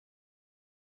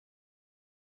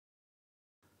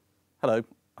Hello,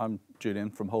 I'm Julian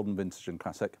from Holden Vintage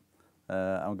Classic.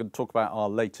 I'm going to talk about our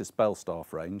latest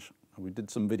Belstaff range. We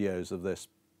did some videos of this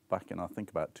back in, I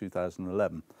think, about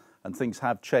 2011, and things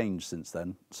have changed since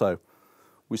then. So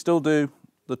we still do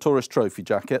the Tourist Trophy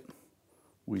jacket,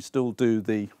 we still do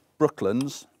the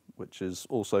Brooklands, which is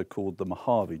also called the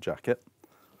Mojave jacket,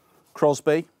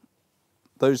 Crosbie.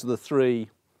 Those are the three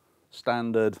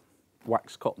standard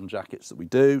wax cotton jackets that we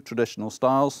do, traditional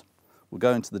styles. We'll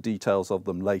go into the details of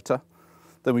them later.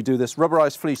 Then we do this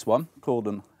rubberized fleece one called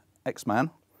an X-Man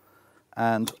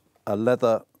and a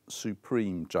leather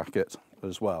Supreme jacket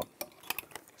as well.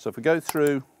 So if we go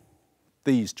through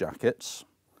these jackets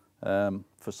for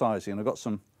sizing, and I've got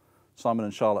Simon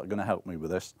and Charlotte are going to help me with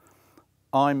this.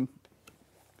 I'm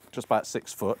just about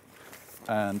 6 foot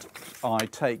and I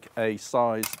take a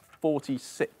size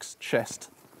 46 chest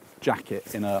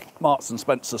jacket in a Marks and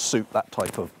Spencer suit, that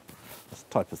type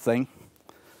of thing.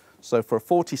 So for a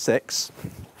 46,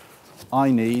 I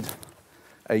need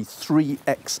a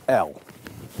 3XL,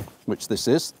 which this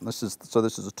is. This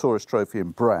is a Tourist Trophy in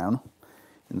brown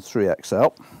in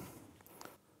 3XL.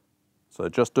 So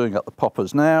just doing up the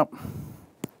poppers now.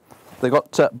 They've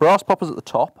got brass poppers at the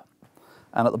top,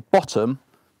 and at the bottom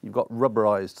you've got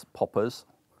rubberized poppers,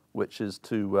 which is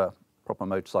to proper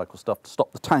motorcycle stuff to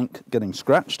stop the tank getting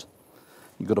scratched.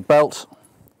 You've got a belt,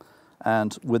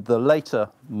 and with the later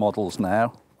models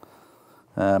now,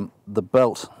 the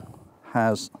belt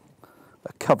has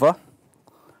a cover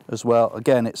as well.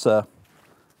 Again, it's a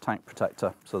tank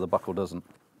protector, so the buckle doesn't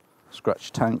scratch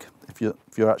your tank if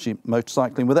you're actually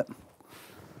motorcycling with it.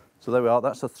 So there we are.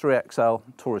 That's a 3XL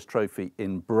Tourist Trophy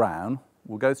in brown.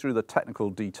 We'll go through the technical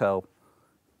detail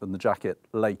in the jacket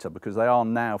later because they are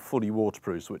now fully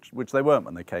waterproof, which they weren't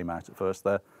when they came out at first.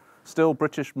 They're still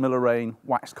British Miller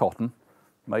wax cotton,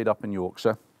 made up in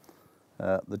Yorkshire.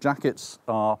 The jackets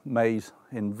are made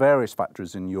in various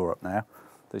factories in Europe now.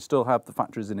 They still have the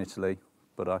factories in Italy,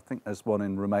 but I think there's one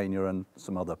in Romania and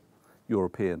some other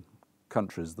European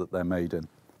countries that they're made in.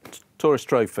 Tourist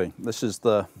Trophy, this is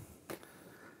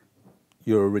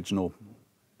your original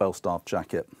Belstaff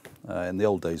jacket. In the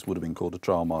old days would have been called a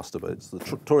Trial Master, but it's the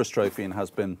Tourist Trophy and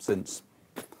has been since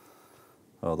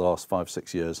the last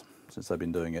 5-6 years since they've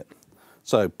been doing it.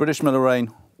 So British Miller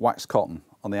wax cotton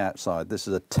on the outside. This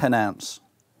is a 10-ounce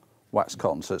wax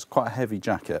cotton, so it's quite a heavy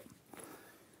jacket.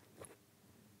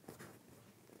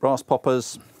 Brass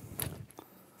poppers,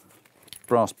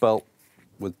 brass belt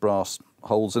with brass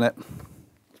holes in it.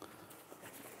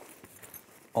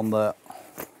 On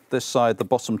this side, the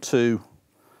bottom two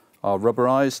are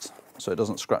rubberized, so it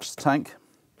doesn't scratch the tank.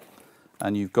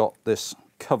 And you've got this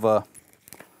cover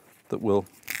that will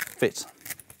fit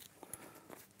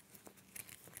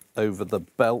over the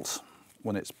belt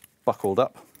when it's buckled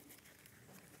up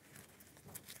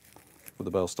with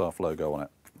the Belstaff logo on it,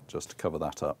 just to cover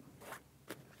that up.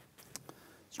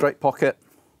 Straight pocket,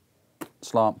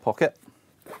 slant pocket.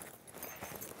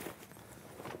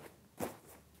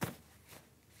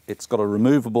 It's got a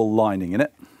removable lining in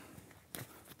it,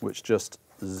 which just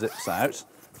zips out.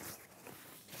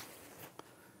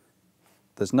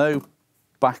 There's no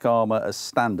back armour as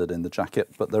standard in the jacket,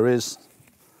 but there is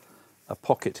a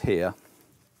pocket here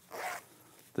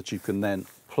that you can then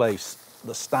place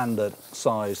the standard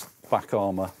size back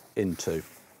armour into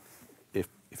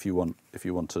if you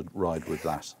want to ride with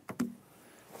that.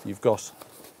 You've got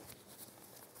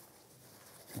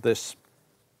this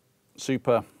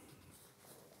super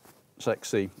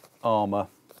sexy armour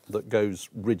that goes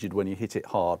rigid when you hit it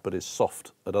hard but is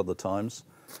soft at other times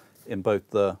in both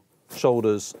the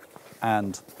shoulders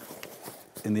and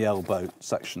in the elbow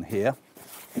section here.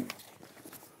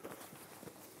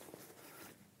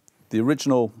 The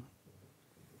original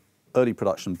early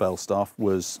production Belstaff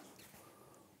was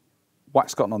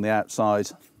wax cotton on the outside,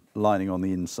 lining on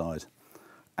the inside.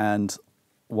 And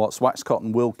whilst wax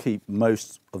cotton will keep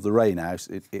most of the rain out,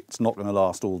 it's not going to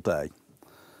last all day.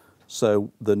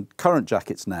 So the current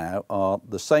jackets now are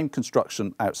the same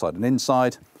construction outside and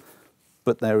inside,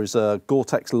 but there is a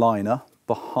Gore-Tex liner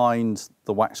behind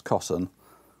the wax cotton,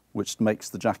 which makes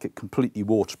the jacket completely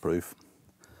waterproof.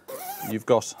 You've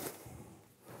got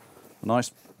a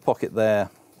nice pocket there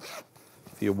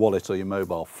for your wallet or your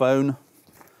mobile phone,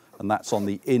 and that's on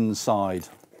the inside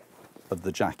of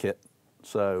the jacket.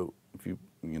 So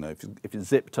if it's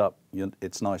zipped up,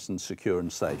 it's nice and secure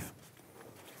and safe.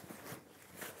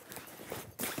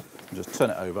 Just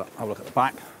turn it over, have a look at the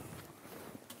back.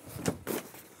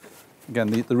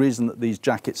 Again, the reason that these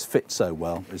jackets fit so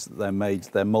well is that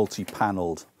they're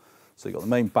multi-panelled. So you've got the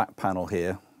main back panel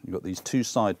here, you've got these two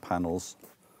side panels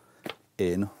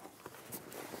in,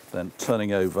 then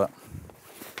turning over,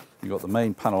 You've got the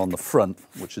main panel on the front,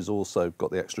 which has also got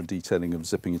the extra detailing of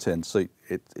zipping it in. So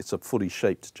it's a fully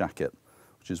shaped jacket,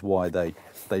 which is why they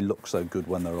look so good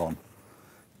when they're on.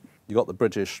 You've got the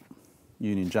British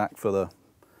Union Jack for the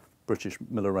British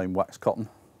Miller-Rain wax cotton.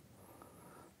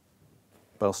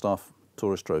 Belstaff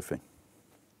Tourist Trophy.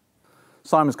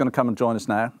 Simon's going to come and join us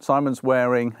now. Simon's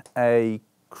wearing a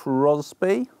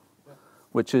Crosbie,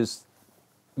 which is,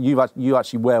 you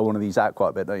actually wear one of these out quite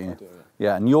a bit, don't you? I do, yeah.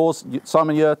 Yeah, and yours,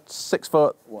 Simon, you're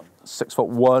 6'1",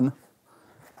 6'1",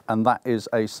 and that is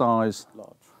a size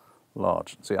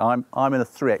large. See, I'm in a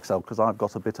 3XL because I've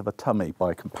got a bit of a tummy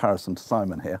by comparison to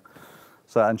Simon here.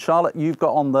 So, and Charlotte, you've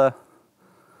got on the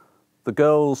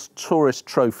girls' tourist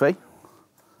trophy,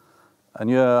 and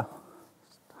you're,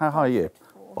 how high are you?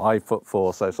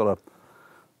 5'4", so sort of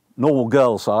normal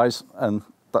girl size, and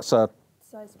that's a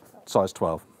size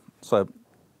 12. So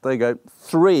there you go,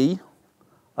 3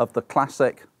 of the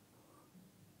classic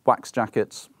wax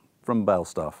jackets from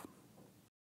Belstaff.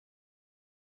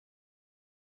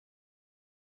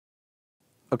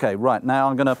 Okay, right, now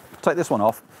I'm going to take this one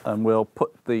off and we'll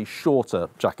put the shorter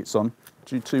jackets on.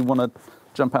 Do you two want to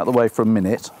jump out of the way for a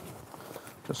minute?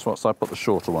 Just whilst I put the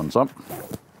shorter ones on.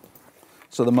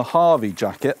 So the mojave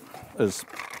jacket, as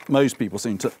most people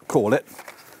seem to call it,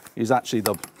 is actually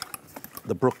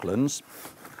the Brooklands.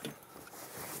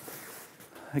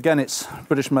 Again, it's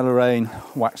British Miller-Rain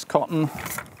wax cotton.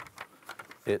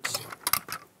 It's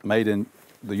made in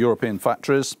the European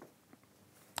factories.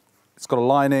 It's got a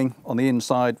lining on the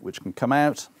inside which can come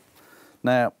out.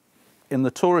 Now, in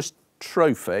the Tourist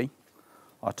Trophy,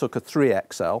 I took a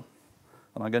 3XL,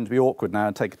 and I'm going to be awkward now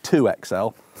and take a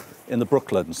 2XL in the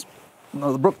Brooklands.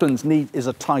 Now, the Brooklands is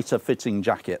a tighter fitting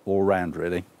jacket all round,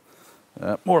 really.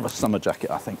 More of a summer jacket,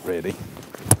 I think, really,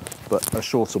 but a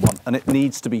shorter one, and it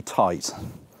needs to be tight.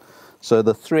 So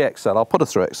the 3XL, I'll put a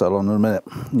 3XL on in a minute.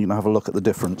 You can have a look at the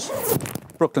difference.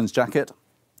 Brooklands jacket.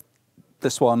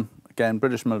 This one, again,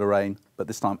 British Miller-Rain, but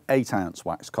this time 8-ounce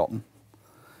wax cotton.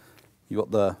 You've got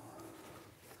the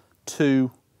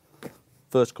 2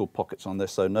 vertical pockets on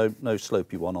this, so no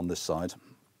slopey one on this side.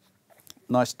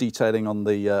 Nice detailing on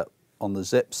the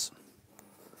zips.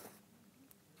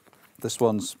 This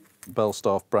one's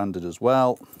Belstaff branded as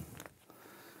well.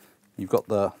 You've got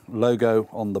the logo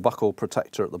on the buckle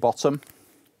protector at the bottom.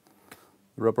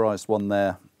 The rubberized one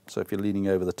there, so if you're leaning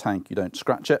over the tank, you don't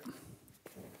scratch it.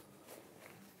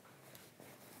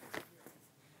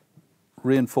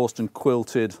 Reinforced and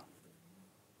quilted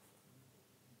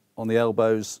on the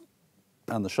elbows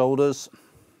and the shoulders,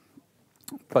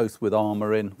 both with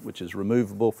armour in, which is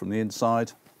removable from the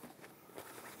inside.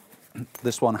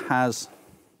 This one has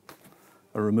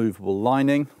a removable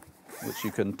lining, which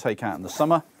you can take out in the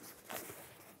summer.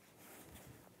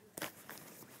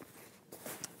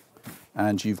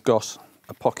 And you've got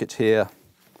a pocket here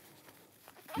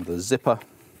with a zipper,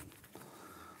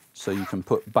 so you can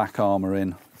put back armour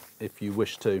in if you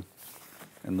wish to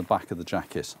in the back of the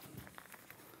jacket.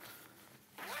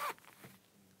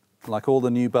 Like all the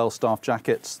new Belstaff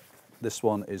jackets, this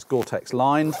one is Gore-Tex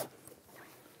lined.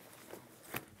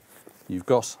 You've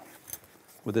got,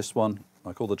 with this one,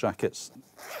 like all the jackets,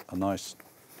 a nice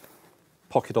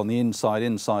pocket on the inside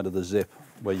of the zip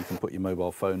where you can put your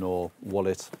mobile phone or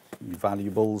wallet, your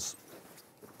valuables.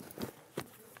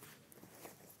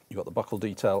 You've got the buckle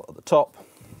detail at the top.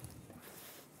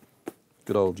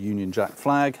 Good old Union Jack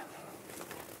flag.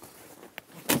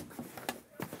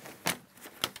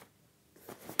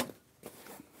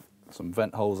 Some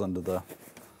vent holes under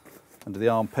the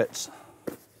armpits,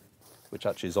 which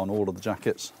actually is on all of the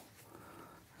jackets.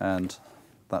 And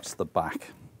that's the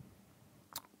back.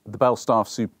 The Belstaff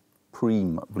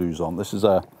Supreme blues on. This is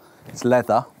it's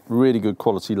leather, really good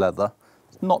quality leather.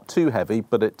 It's not too heavy,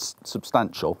 but it's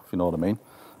substantial, if you know what I mean.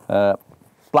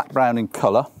 Black brown in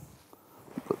colour.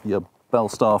 Put your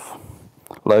Belstaff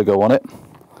logo on it.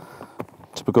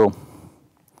 Typical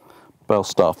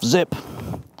Belstaff zip.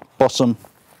 Bottom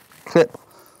clip.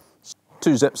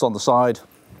 2 zips on the side.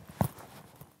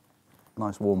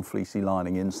 Nice warm fleecy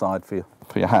lining inside for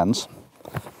your hands.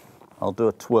 I'll do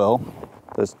a twirl.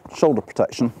 There's shoulder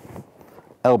protection,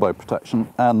 elbow protection,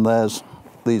 and there's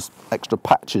these extra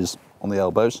patches on the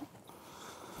elbows.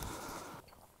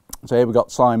 So here we've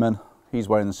got Simon. He's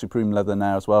wearing the Supreme leather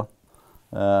now as well.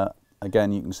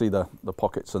 Again, you can see the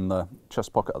pockets and the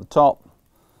chest pocket at the top.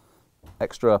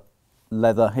 Extra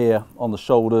leather here on the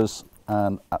shoulders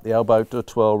and at the elbow. Do a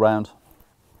twirl round.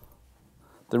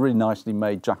 They're really nicely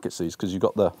made jackets, these, because you've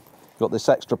got this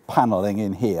extra panelling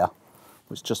in here,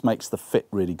 which just makes the fit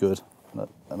really good,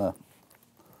 and a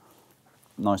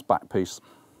nice back piece.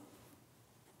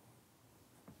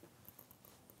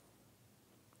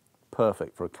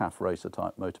 perfect for a calf racer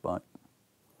type motorbike.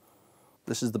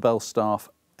 This is the Belstaff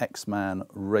X-Man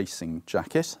racing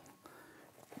jacket.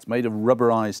 It's made of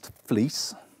rubberized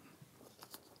fleece.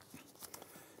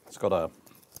 It's got a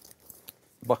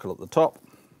buckle at the top,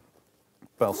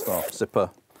 Belstaff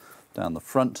zipper down the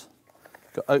front.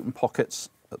 Got open pockets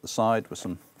at the side with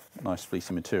some nice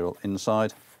fleecy material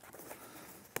inside.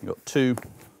 You've got two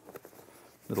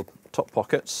little top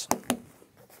pockets,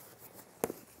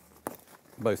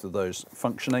 both of those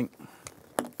functioning.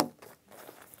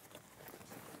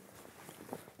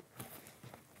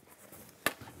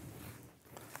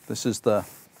 This is the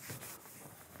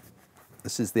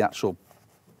actual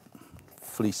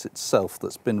fleece itself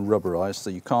that's been rubberized, so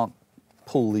you can't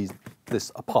pull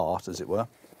this apart, as it were.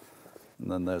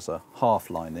 And then there's a half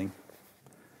lining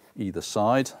either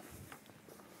side.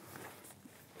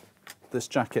 This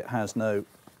jacket has no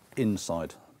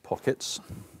inside pockets.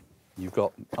 You've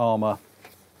got armour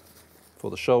for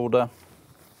the shoulder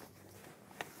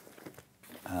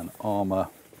and armour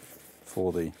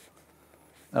for the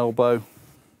elbow,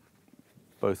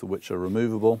 both of which are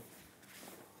removable.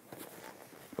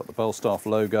 Got the Belstaff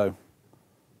logo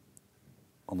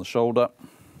on the shoulder,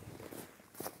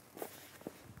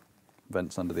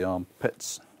 vents under the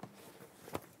armpits,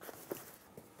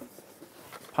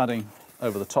 padding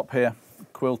over the top here,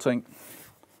 quilting,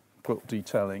 quilt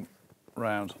detailing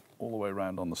round all the way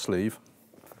around on the sleeve.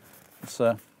 It's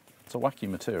a wacky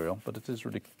material, but it is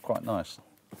really quite nice.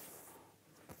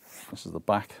 This is the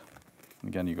back.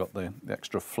 Again, you've got the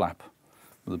extra flap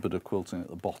with a bit of quilting at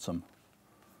the bottom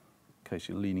in case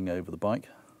you're leaning over the bike.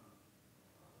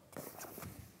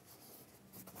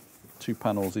 Two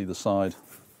panels either side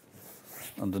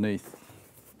underneath,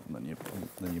 and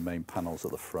then your main panels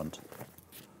at the front.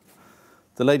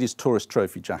 The ladies' tourist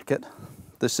trophy jacket.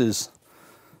 This is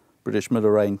British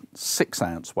Miller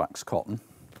 6-ounce wax cotton.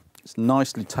 It's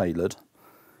nicely tailored.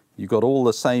 You've got all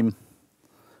the same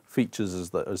features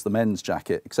as the men's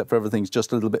jacket, except for everything's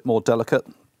just a little bit more delicate.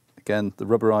 Again, the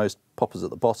rubberized poppers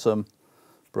at the bottom,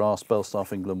 brass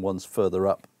Belstaff England ones further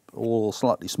up, all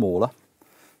slightly smaller.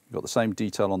 You've got the same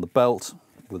detail on the belt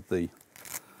with the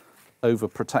over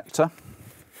protector,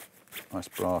 nice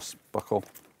brass buckle.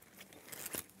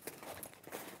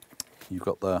 You've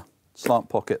got the slant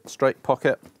pocket, straight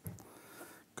pocket,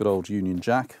 good old Union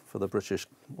Jack for the British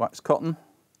wax cotton.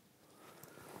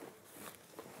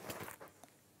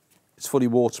 It's fully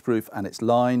waterproof and it's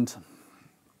lined.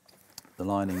 The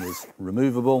lining is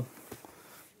removable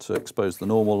to expose the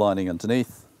normal lining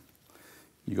underneath.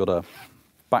 You've got a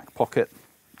back pocket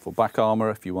for back armour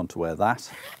if you want to wear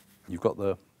that. You've got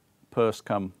the purse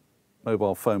cum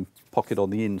mobile phone pocket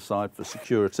on the inside for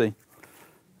security.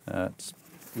 It's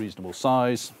reasonable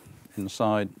size,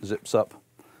 inside zips up,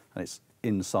 and it's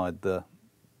inside the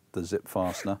zip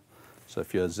fastener. So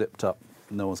if you're zipped up,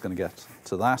 no one's going to get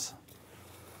to that.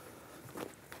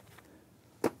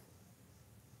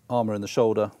 Armour in the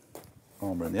shoulder,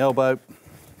 armour in the elbow,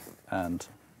 and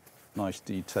nice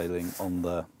detailing on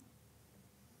the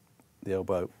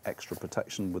elbow, extra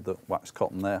protection with the wax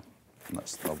cotton there. And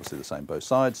that's obviously the same both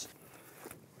sides.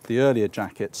 The earlier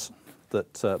jackets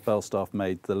that Belstaff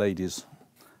made the ladies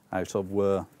out of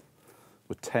were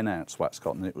 10-ounce wax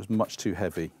cotton. It was much too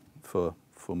heavy for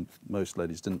most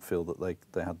ladies. Didn't feel that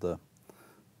they had the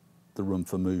room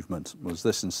for movement. Whereas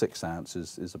this in 6 ounce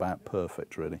is about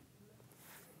perfect, really.